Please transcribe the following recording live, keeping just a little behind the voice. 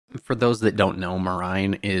For those that don't know,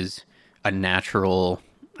 Merijn is a natural,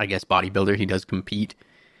 I guess, bodybuilder. He does compete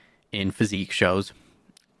in physique shows.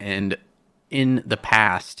 And in the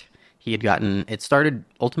past, he had gotten, it started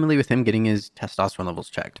ultimately with him getting his testosterone levels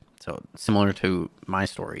checked. So similar to my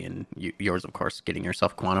story and yours, of course, getting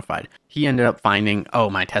yourself quantified. He ended up finding, oh,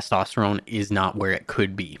 my testosterone is not where it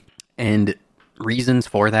could be. And reasons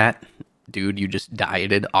for that, dude, you just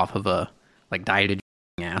dieted off of dieted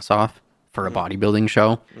your ass off for a bodybuilding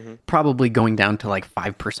show, probably going down to like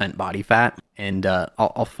 5% body fat. And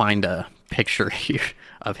I'll find a picture here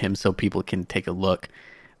of him so people can take a look.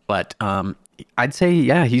 But I'd say,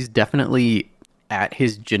 yeah, he's definitely at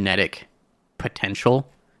his genetic potential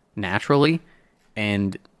naturally.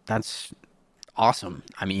 And that's awesome.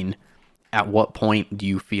 I mean, at what point do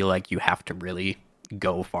you feel like you have to really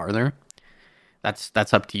go farther?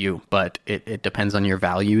 That's up to you, but it depends on your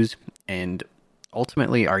values. And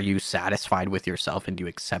ultimately, are you satisfied with yourself and do you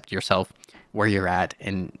accept yourself where you're at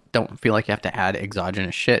and don't feel like you have to add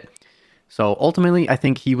exogenous shit? So ultimately, I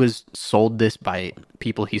think he was sold this by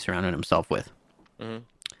people he surrounded himself with. And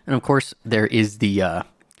of course, there is the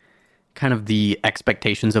kind of the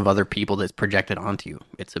expectations of other people that's projected onto you.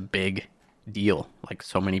 It's a big deal. Like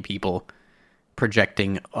so many people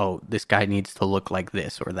projecting, oh, this guy needs to look like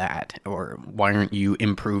this or that, or why aren't you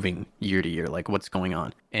improving year to year? Like what's going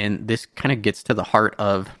on? And this kind of gets to the heart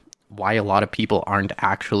of why a lot of people aren't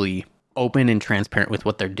actually open and transparent with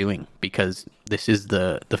what they're doing, because this is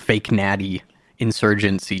the fake natty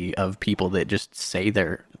insurgency of people that just say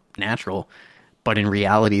they're natural, but in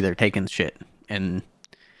reality they're taking shit. And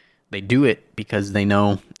they do it because they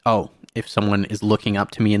know, oh, if someone is looking up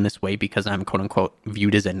to me in this way because I'm quote unquote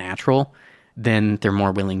viewed as a natural, then they're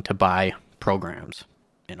more willing to buy programs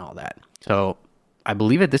and all that. So I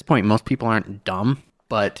believe at this point most people aren't dumb,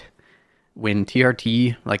 but when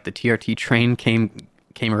TRT, like the TRT train came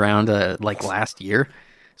around like last year,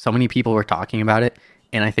 so many people were talking about it,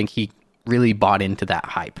 and I think he really bought into that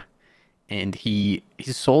hype. And he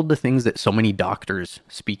sold the things that so many doctors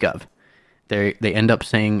speak of. They end up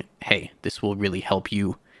saying, hey, this will really help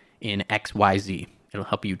you in XYZ. It'll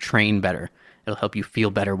help you train better. It'll help you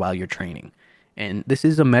feel better while you're training. And this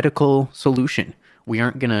is a medical solution. We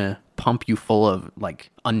aren't going to pump you full of like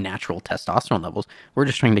unnatural testosterone levels. We're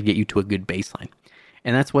just trying to get you to a good baseline.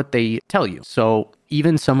 And that's what they tell you. So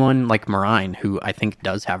even someone like Merijn, who I think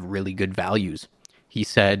does have really good values, he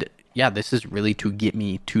said, yeah, this is really to get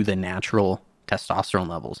me to the natural testosterone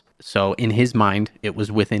levels. So in his mind, it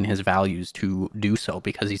was within his values to do so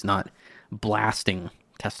because he's not blasting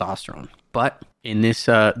testosterone. But in this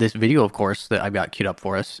this video, of course, that I've got queued up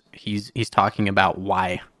for us, he's talking about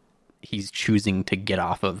why he's choosing to get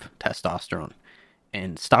off of testosterone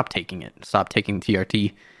and stop taking it, stop taking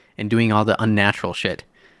TRT and doing all the unnatural shit.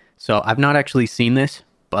 So I've not actually seen this,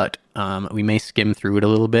 but we may skim through it a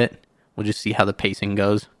little bit. We'll just see how the pacing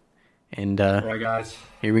goes. And all right, guys,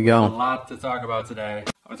 here we go. A lot to talk about today.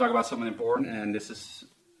 I want to talk about something important, and this is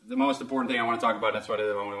the most important thing I want to talk about. That's why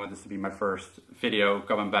I want this to be my first video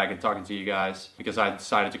coming back and talking to you guys, because I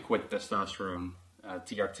decided to quit testosterone,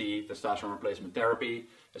 TRT, testosterone replacement therapy,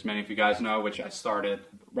 as many of you guys know, which I started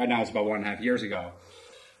right now. It's about 1.5 years ago.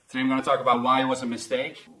 Today I'm going to talk about why it was a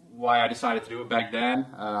mistake, why I decided to do it back then,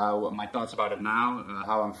 what my thoughts about it now,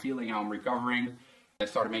 how I'm feeling, how I'm recovering. I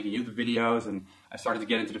started making YouTube videos and I started to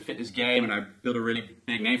get into the fitness game, and I built a really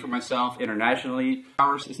big name for myself internationally.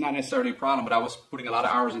 Hours is not necessarily a problem, but I was putting a lot of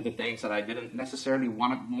hours into things that I didn't necessarily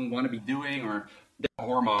want to be doing, or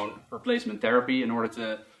hormone replacement therapy in order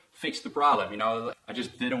to fix the problem. You know, I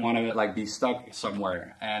just didn't want to like be stuck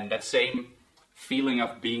somewhere. And that same feeling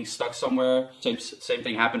of being stuck somewhere, same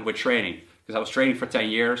thing happened with training, because I was training for 10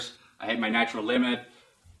 years. I hit my natural limit.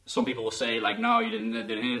 Some people will say like, no, you didn't hit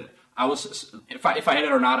it. I was, if I hit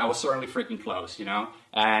it or not, I was certainly freaking close, you know?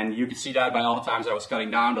 And you can see that by all the times I was cutting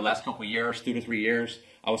down the last couple of years, 2 to 3 years.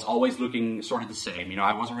 I was always looking sort of the same, you know?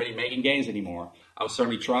 I wasn't really making gains anymore. I was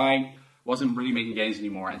certainly trying, wasn't really making gains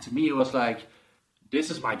anymore. And to me, it was like, this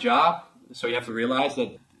is my job. So you have to realize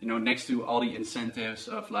that, you know, next to all the incentives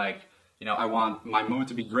of like, you know, I want my mood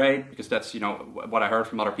to be great, because that's, you know, what I heard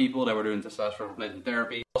from other people that were doing testosterone replacement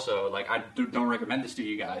therapy. Also, like, I don't recommend this to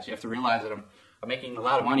you guys. You have to realize that I'm making a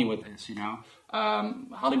lot of money with this, you know.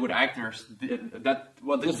 Hollywood actors,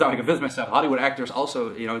 well, this is how I convince myself. Hollywood actors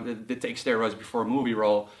also, you know, they take steroids before a movie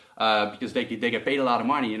role because they get paid a lot of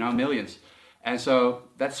money, you know, millions. And so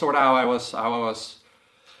that's sort of how I was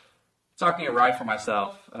talking it right for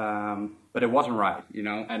myself, but it wasn't right, you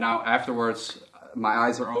know. And now afterwards, my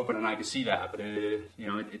eyes are open and I can see that. But you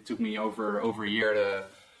know, it took me over a year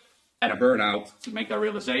and a burnout to make that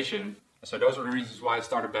realization. So those are the reasons why I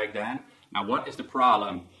started back then. Now, what is the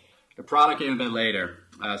problem? The product came a bit later.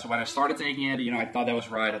 So when I started taking it, I thought that was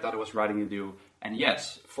right. I thought it was the right thing to do. And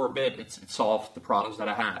yes, for a bit, it solved the problems that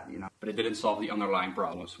I had, but it didn't solve the underlying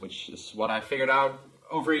problems, which is what I figured out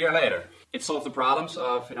over a year later. It solved the problems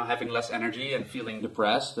of, having less energy and feeling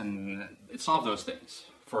depressed, and it solved those things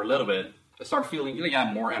for a little bit. I started feeling,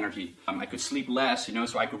 more energy. I could sleep less,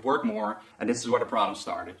 so I could work more, and this is where the problem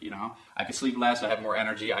started, I could sleep less, I had more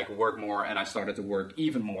energy, I could work more, and I started to work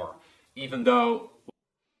even more, even though...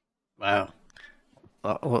 Wow.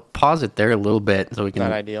 Well, pause it there a little bit so we can...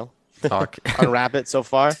 Not ideal. Talk. Unwrap it so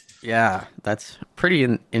far. Yeah, that's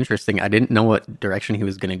pretty interesting. I didn't know what direction he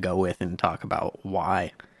was going to go with and talk about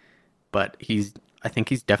why. But I think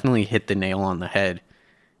he's definitely hit the nail on the head,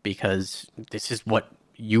 because this is what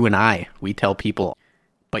you and we tell people.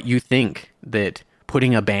 But you think that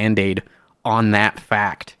putting a Band-Aid on that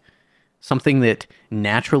fact, something that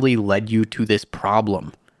naturally led you to this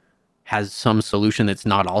problem, has some solution that's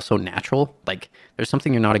not also natural? Like, there's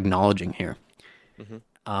something you're not acknowledging here. Mm-hmm.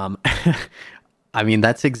 I mean,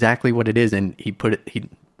 that's exactly what it is. And he put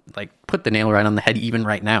the nail right on the head, even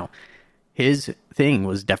right now. His thing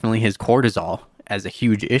was definitely his cortisol as a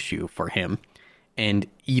huge issue for him. And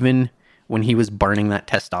even when he was burning that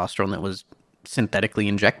testosterone that was synthetically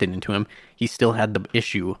injected into him, he still had the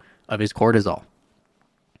issue of his cortisol.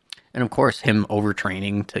 And of course, him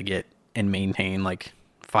overtraining to get and maintain like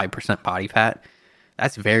 5% body fat,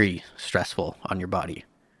 that's very stressful on your body.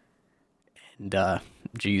 And,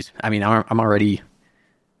 geez, I mean, I'm already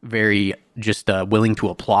very just willing to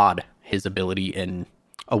applaud his ability and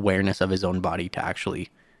awareness of his own body to actually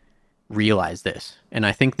realize this. And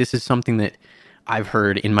I think this is something that I've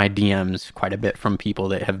heard in my DMs quite a bit from people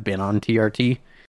that have been on TRT,